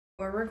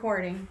We're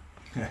recording.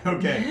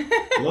 Okay,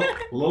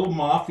 little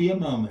mafia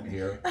moment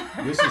here.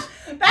 This is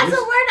That's this,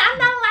 a word I'm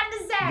not allowed to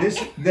say. this.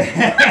 Remember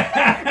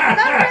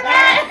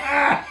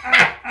that?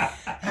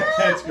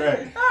 That's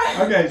great.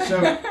 Okay, so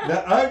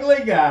the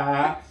ugly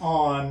guy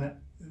on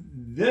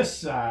this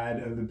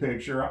side of the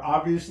picture,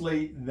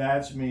 obviously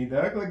that's me.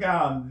 The ugly guy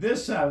on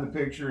this side of the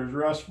picture is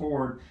Russ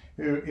Ford,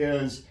 who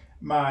is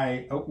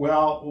my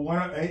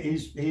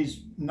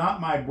he's not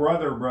my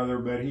brother,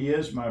 but he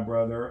is my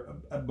brother.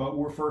 But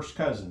we're first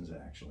cousins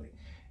actually.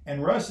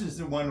 And Russ is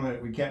the one that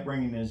we kept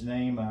bringing his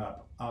name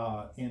up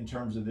in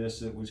terms of this.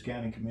 That was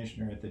county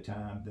commissioner at the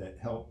time that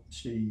helped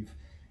Steve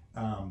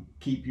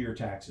keep your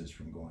taxes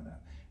from going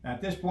up. Now,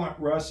 at this point,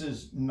 Russ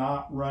is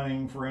not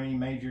running for any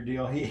major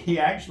deal. He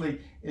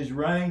actually is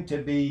running to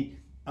be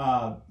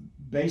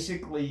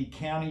basically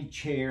county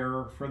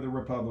chair for the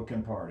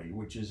Republican Party,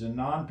 which is a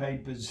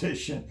non-paid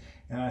position.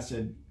 And I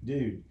said,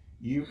 dude,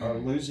 you are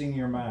losing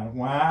your mind.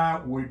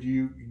 Why would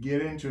you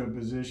get into a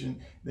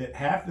position that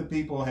half the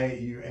people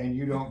hate you and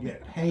you don't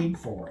get paid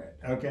for it?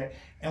 Okay.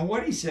 And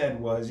what he said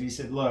was, he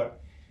said, look,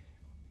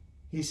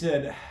 he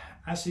said,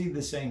 I see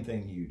the same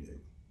thing you do,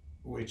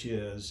 which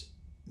is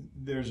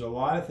there's a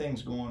lot of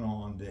things going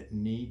on that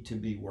need to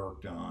be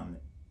worked on.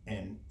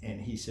 And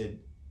he said,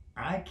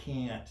 I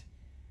can't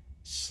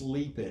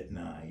sleep at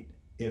night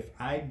if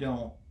I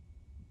don't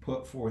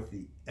put forth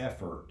the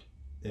effort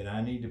that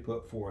I need to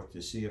put forth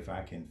to see if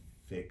I can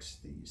fix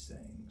these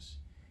things.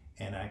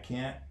 And I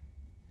can't,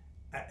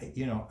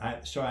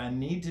 so I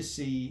need to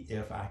see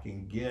if I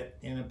can get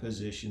in a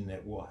position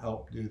that will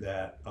help do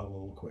that a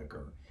little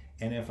quicker.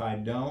 And if I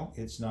don't,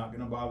 it's not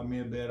going to bother me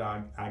a bit.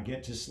 I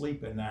get to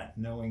sleep at night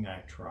knowing I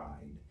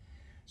tried.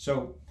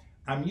 So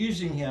I'm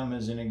using him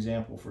as an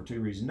example for two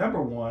reasons.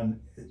 Number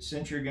one,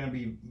 since you're going to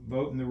be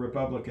voting the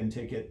Republican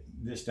ticket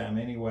this time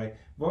anyway,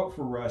 vote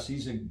for Russ.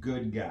 He's a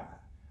good guy.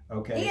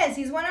 Okay. He is.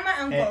 He's one of my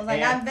uncles.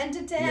 I've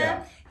vented to him.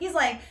 Yeah. He's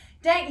like,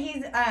 dang,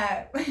 he's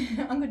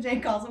Uncle Jay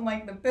calls him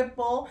like the pit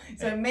bull,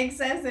 so it makes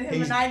sense that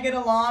him and I get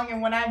along.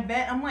 And when I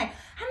vent, I'm like,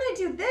 I'm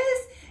gonna do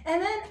this,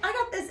 and then I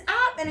got this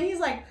app, and he's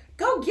like,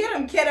 go get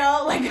him,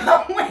 kiddo. Like,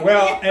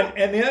 well,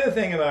 and the other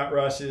thing about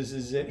Russ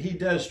is that he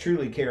does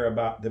truly care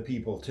about the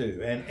people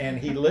too, and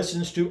he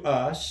listens to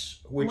us,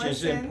 which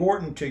is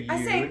important to you.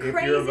 I say if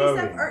crazy you're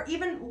voting. stuff, or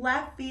even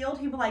left field.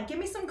 He'll be like, give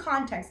me some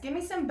context, give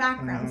me some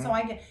background, so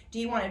I get. Do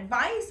you want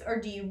advice, or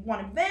do you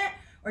want to vent?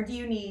 Or do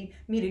you need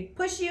me to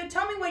push you?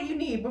 Tell me what you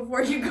need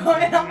before you go.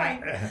 And I'm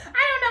like, I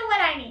don't know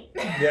what I need.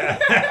 Yeah.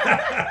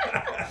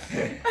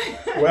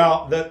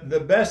 Well, the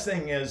best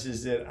thing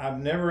is that I've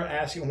never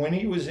asked him, when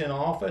he was in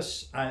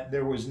office,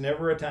 there was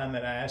never a time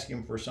that I asked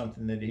him for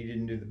something that he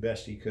didn't do the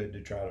best he could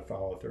to try to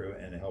follow through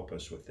and help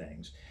us with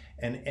things.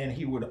 And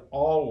he would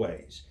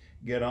always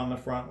get on the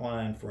front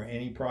line for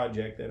any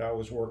project that I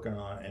was working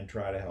on and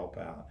try to help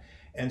out.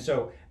 And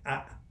so,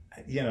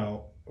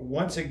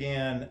 once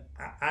again,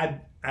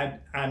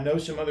 I know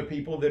some other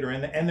people that are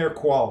in and they're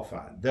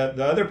qualified.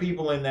 The other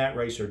people in that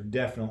race are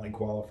definitely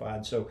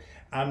qualified. So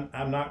I'm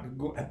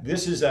not.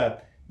 This is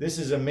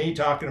a me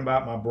talking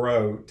about my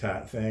bro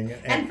type thing.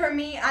 And for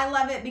me, I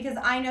love it because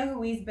I know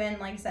who he's been.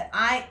 Like I said,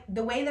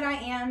 the way that I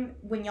am,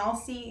 when y'all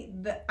see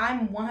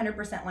I'm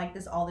 100% like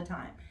this all the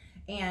time.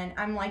 And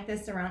I'm like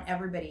this around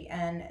everybody.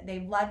 And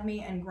they've loved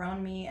me and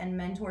grown me and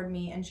mentored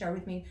me and shared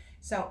with me.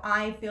 So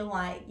I feel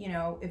like,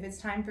 if it's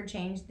time for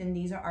change, then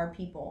these are our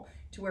people,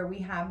 to where we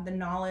have the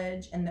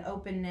knowledge and the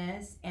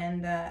openness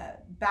and the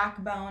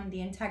backbone,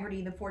 the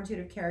integrity, the fortitude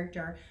of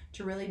character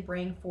to really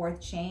bring forth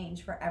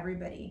change for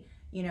everybody.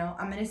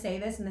 I'm going to say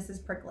this, and this is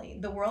prickly.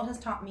 The world has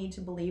taught me to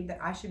believe that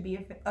I should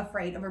be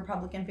afraid of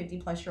Republican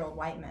 50-plus-year-old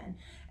white men.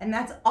 And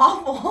that's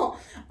awful,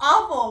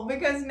 awful,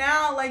 because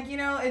now,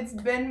 it's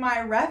been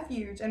my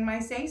refuge and my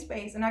safe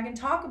space. And I can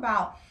talk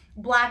about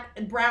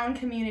Black, brown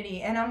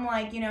community. And I'm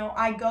like,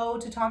 I go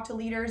to talk to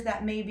leaders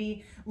that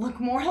maybe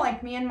look more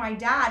like me and my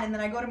dad. And then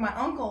I go to my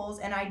uncles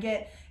and I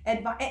get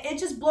advice. It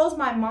just blows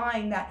my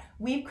mind that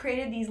we've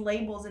created these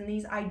labels and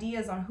these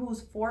ideas on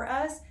who's for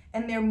us,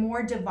 and they're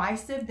more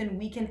divisive than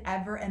we can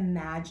ever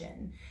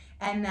imagine.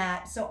 And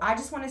so I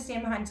just want to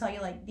stand behind and tell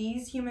you,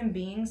 these human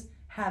beings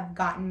have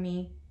gotten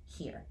me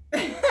here.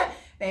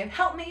 They have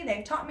helped me,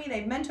 they've taught me,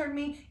 they've mentored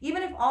me.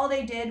 Even if all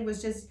they did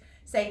was just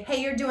say,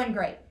 hey, you're doing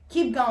great.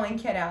 Keep going,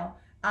 kiddo.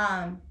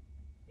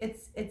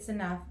 It's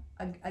enough.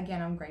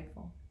 Again, I'm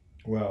grateful.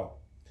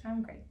 Well,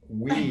 I'm grateful.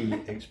 We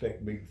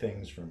expect big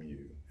things from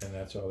you, and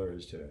that's all there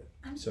is to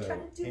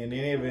it. In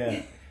any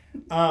event,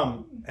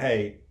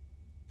 hey,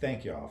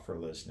 thank y'all for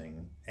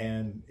listening.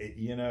 And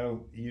you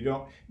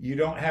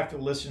don't have to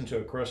listen to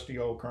a crusty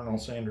old Colonel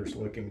Sanders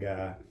looking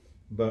guy,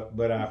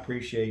 but I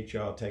appreciate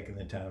y'all taking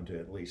the time to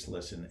at least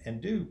listen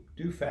and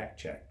do fact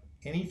check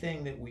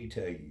anything that we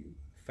tell you.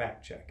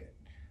 Fact check it,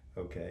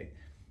 okay?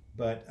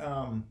 But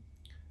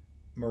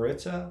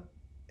Maritza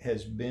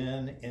has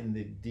been in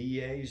the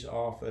DA's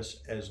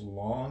office as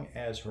long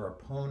as her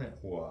opponent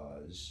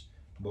was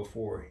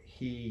before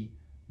he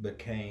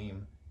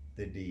became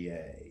the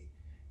DA.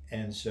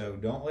 And so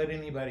don't let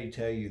anybody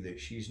tell you that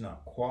she's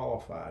not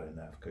qualified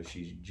enough, because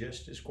she's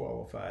just as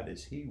qualified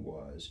as he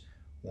was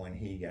when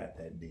he got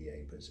that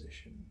DA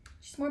position.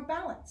 She's more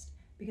balanced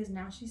because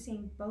now she's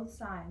seeing both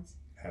sides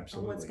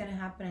Absolutely. of what's going to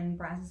happen in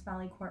Brazos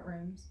Valley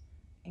courtrooms.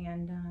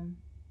 And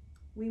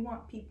we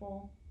want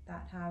people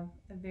that have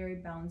a very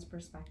balanced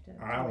perspective.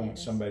 I want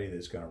somebody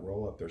that's going to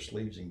roll up their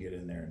sleeves and get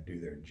in there and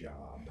do their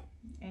job.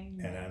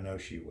 Amen. And I know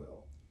she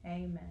will.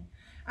 Amen.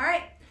 All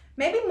right.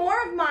 Maybe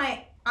more of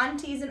my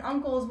aunties and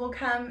uncles will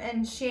come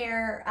and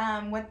share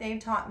what they've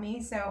taught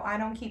me, so I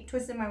don't keep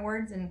twisting my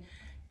words and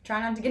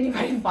try not to get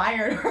anybody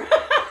fired.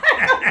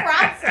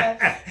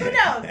 Process. Who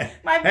knows?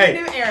 Might be a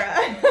new era.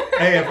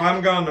 Hey, if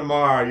I'm gone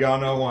tomorrow, y'all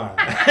know why.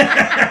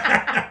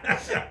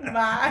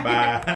 Bye. Bye.